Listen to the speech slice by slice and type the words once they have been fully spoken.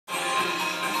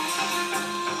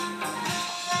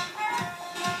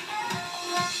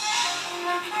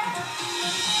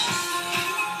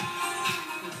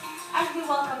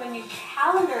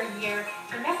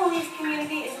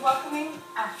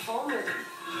a full moon.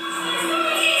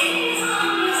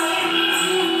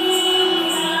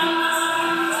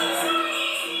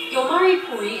 Yomari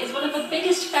Punhi is one of the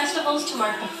biggest festivals to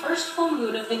mark the first full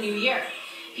moon of the new year.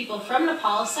 People from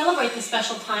Nepal celebrate this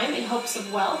special time in hopes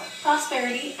of wealth,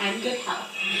 prosperity, and good health.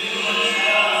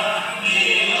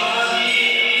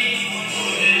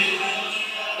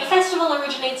 The festival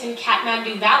originates in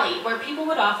Kathmandu Valley, where people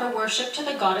would offer worship to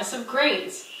the goddess of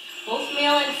grains. Both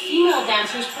male and female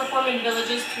dancers perform in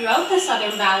villages throughout the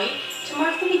southern valley to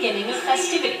mark the beginning of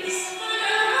festivities.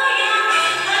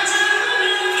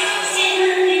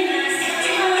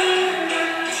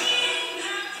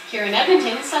 Here in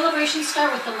Edmonton, celebrations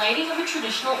start with the lighting of a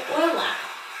traditional oil lamp.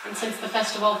 And since the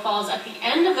festival falls at the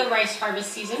end of the rice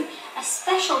harvest season, a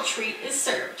special treat is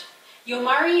served.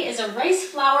 Yomari is a rice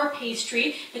flour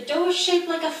pastry. The dough is shaped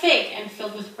like a fig and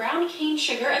filled with brown cane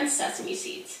sugar and sesame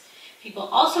seeds. People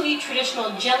also eat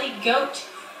traditional jellied goat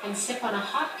and sip on a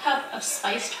hot cup of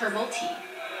spiced herbal tea.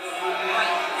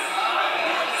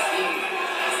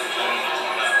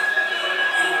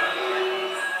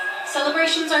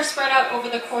 Celebrations are spread out over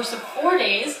the course of 4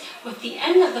 days, with the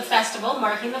end of the festival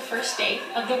marking the first day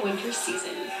of the winter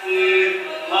season.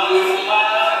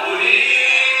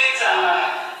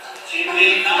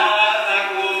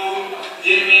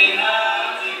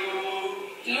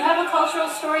 Do you have a cultural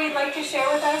story you'd like to share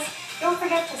with us? Don't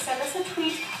forget to send us a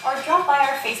tweet or drop by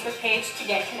our Facebook page to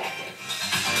get connected.